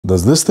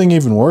Does this thing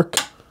even work?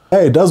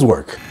 Hey, it does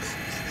work.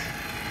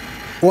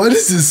 Why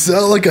does this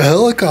sound like a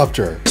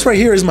helicopter? This right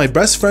here is my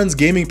best friend's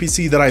gaming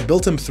PC that I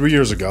built him 3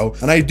 years ago,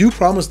 and I do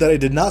promise that it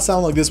did not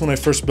sound like this when I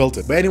first built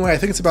it. But anyway, I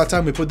think it's about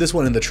time we put this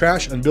one in the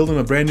trash and build him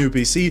a brand new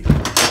PC.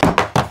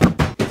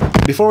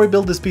 Before we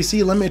build this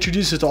PC, let me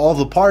introduce you to all of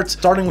the parts,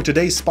 starting with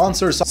today's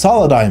sponsor,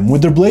 SOLIDIGM,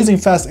 with their blazing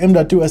fast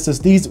M.2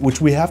 SSDs, which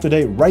we have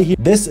today right here.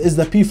 This is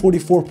the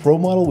P44 Pro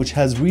model, which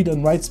has read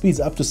and write speeds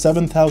up to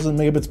 7,000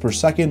 megabits per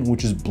second,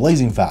 which is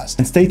blazing fast.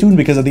 And stay tuned,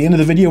 because at the end of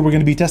the video, we're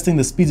going to be testing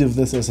the speeds of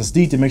this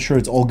SSD to make sure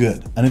it's all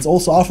good. And it's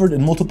also offered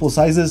in multiple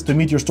sizes to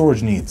meet your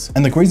storage needs.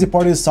 And the crazy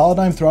part is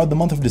SOLIDIGM throughout the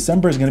month of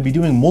December is going to be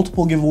doing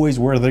multiple giveaways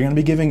where they're going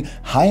to be giving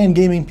high-end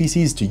gaming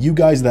PCs to you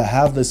guys that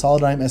have the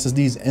SOLIDIGM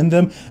SSDs in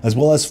them, as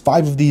well as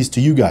 5 of these to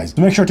you guys.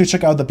 So make sure to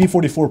check out the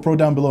P44 Pro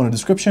down below in the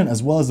description,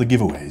 as well as the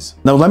giveaways.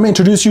 Now let me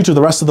introduce you to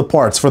the rest of the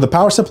parts. For the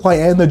power supply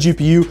and the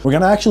GPU, we're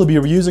going to actually be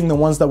reusing the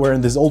ones that were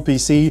in this old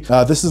PC.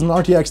 This is an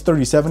RTX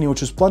 3070,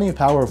 which is plenty of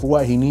power for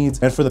what he needs.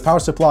 And for the power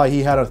supply,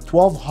 he had a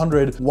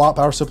 1200 watt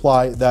power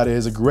supply. That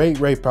is a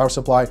great power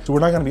supply. So we're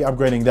not going to be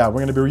upgrading that.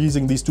 We're going to be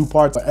reusing these 2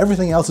 parts, but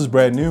everything else is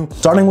brand new.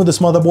 Starting with this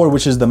motherboard,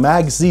 which is the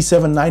MAG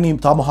Z790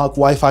 Tomahawk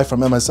Wi-Fi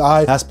from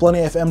MSI. Has plenty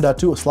of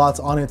M.2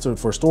 slots on it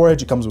for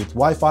storage. It comes with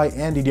Wi-Fi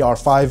and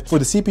DDR5. For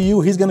the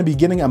CPU, he's going to be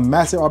getting a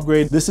massive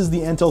upgrade. This is the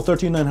Intel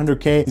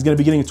 13900K. He's going to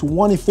be getting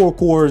 24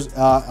 cores,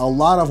 a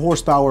lot of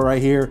horsepower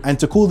right here. And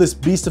to cool this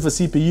beast of a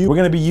CPU, we're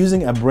going to be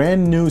using a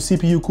brand new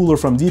CPU cooler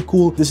from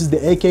Deepcool. This is the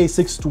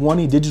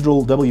AK620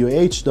 Digital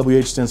WH.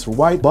 WH stands for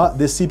white, but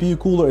this CPU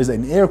cooler is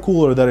an air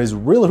cooler that is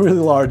really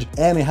large,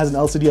 and it has an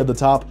LCD at the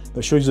top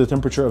that shows you the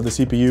temperature of the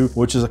CPU,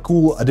 which is a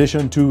cool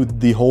addition to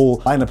the whole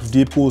lineup of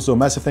Deepcool. So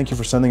massive thank you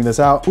for sending this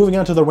out. Moving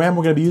on to the RAM,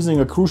 we're going to be using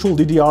a Crucial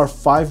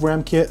DDR5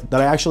 RAM kit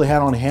that I actually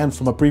had on hand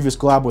from a previous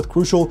collab with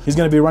Crucial. He's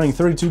going to be running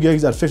 32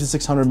 gigs at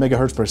 5600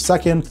 megahertz per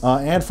second.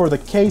 And for the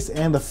case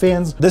and the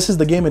fans, this is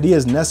the Game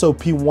Ideas NESO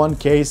P1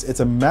 Case. It's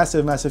a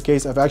massive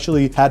case. I've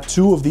actually had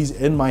 2 of these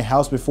in my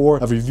house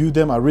before. I've reviewed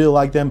them. I really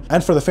like them.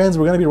 And for the fans,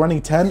 we're going to be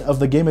running 10 of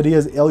the Game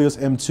Ideas Helios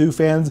M2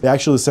 fans. They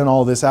actually sent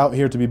all this out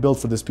here to be built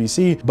for this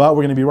PC, but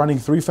we're going to be running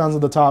 3 fans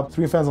at the top,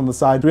 3 fans on the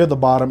side, 3 at the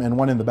bottom, and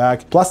 1 in the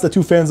back, plus the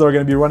 2 fans that are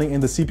going to be running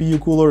in the CPU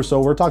cooler.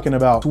 So we're talking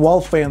about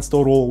 12 fans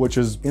total, which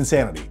is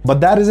insanity. But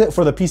that is it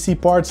for the PC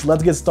parts.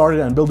 Let's get started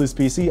and build this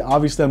PC.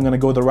 Obviously, I'm going to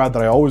go the route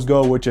that I always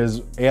go, which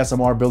is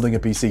ASMR building a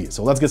PC.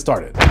 So let's get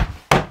started.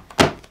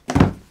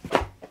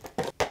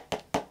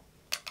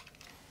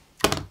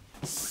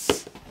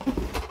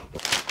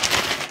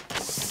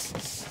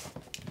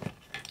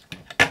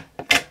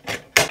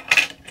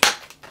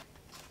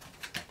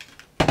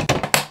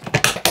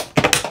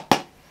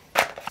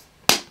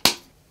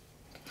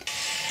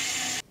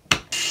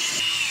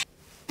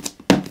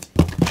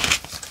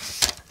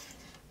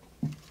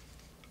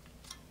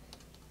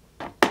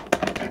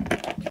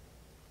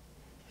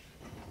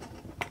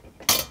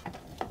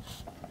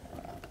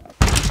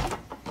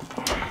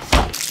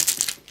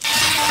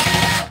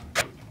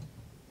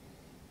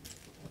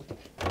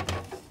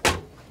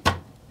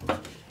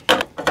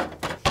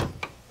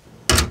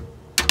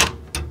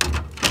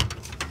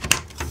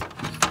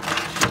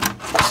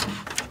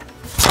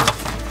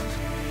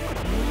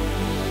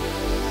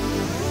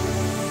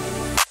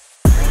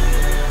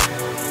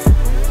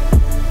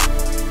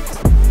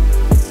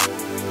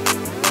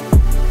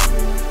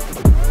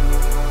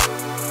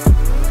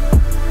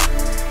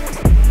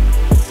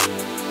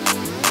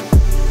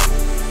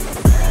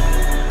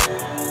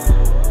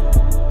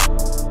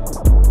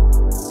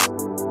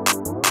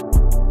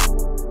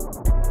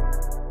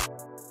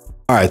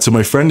 All right, so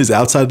my friend is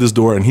outside this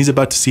door and he's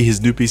about to see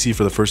his new PC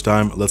for the first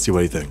time. Let's see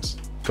what he thinks.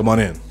 Come on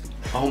in.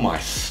 Oh my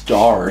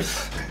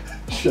stars.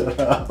 Shut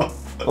up.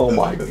 Oh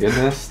my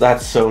goodness,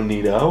 that's so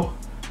neato.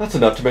 That's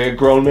enough to make a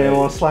grown man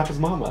want to slap his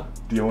mama.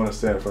 Do you want to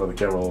stand in front of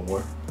the camera a little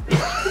more?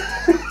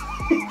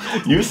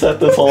 You set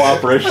this whole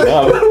operation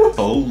up.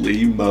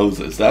 Holy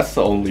Moses, that's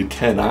the only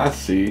 10 I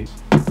see.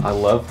 I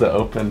love the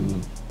open.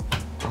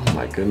 Oh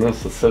my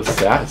goodness, it's so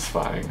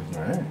satisfying.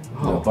 All right,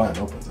 oh. The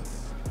button opens it.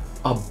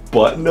 A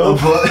button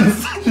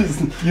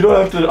opens? You don't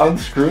have to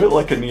unscrew it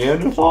like a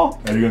Neanderthal?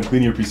 Are you gonna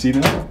clean your PC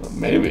now?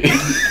 Maybe.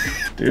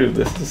 Dude,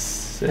 this is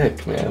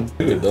sick, man.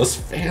 Dude, those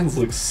fans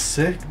look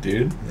sick,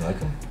 dude. You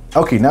like them?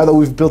 Okay, now that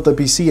we've built the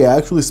PC, I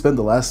actually spent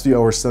the last few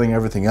hours setting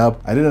everything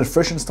up. I did a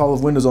fresh install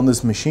of Windows on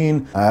this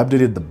machine. I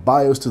updated the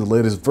BIOS to the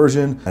latest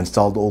version,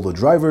 installed all the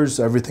drivers,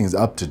 so everything's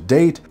up to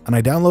date. And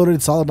I downloaded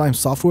SOLIDIGM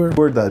software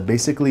that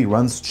basically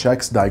runs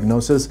checks,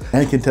 diagnosis,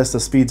 and can test the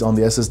speeds on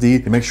the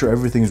SSD to make sure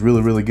everything's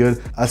really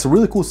good. It's a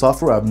really cool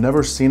software. I've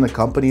never seen a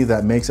company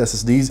that makes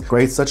SSDs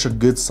create such a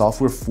good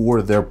software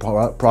for their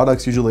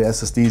products. Usually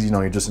SSDs, you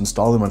know, you just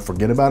install them and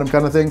forget about them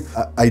kind of thing.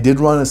 I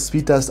did run a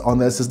speed test on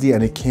the SSD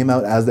and it came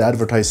out as the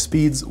advertised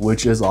speeds,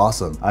 which is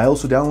awesome. I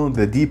also downloaded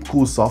the Deep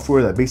Cool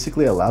software that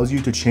basically allows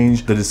you to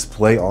change the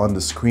display on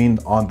the screen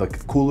on the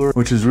cooler,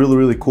 which is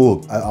really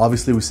cool.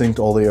 Obviously, we synced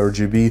all the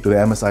RGB to the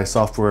MSI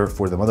software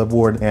for the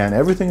motherboard, and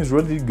everything is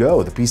ready to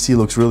go. The PC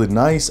looks really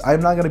nice.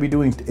 I'm not going to be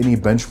doing any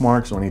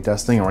benchmarks or any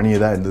testing or any of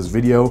that in this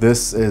video.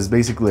 This is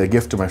basically a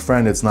gift to my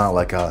friend. It's not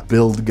like a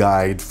build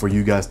guide for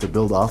you guys to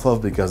build off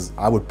of, because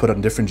I would put on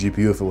a different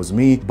GPU if it was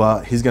me,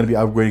 but he's going to be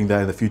upgrading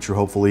that in the future,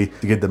 hopefully,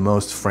 to get the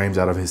most frames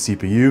out of his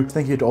CPU.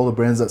 Thank you to all the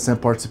brands that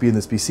sent parts to be in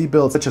this PC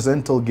build, such as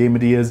Intel, Game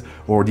Ideas,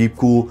 or Deep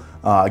Cool.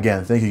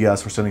 Again, thank you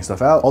guys for sending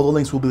stuff out. All the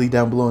links will be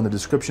down below in the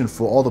description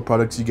for all the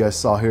products you guys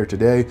saw here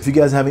today. If you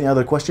guys have any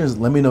other questions,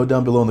 let me know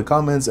down below in the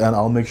comments and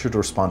I'll make sure to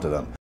respond to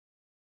them.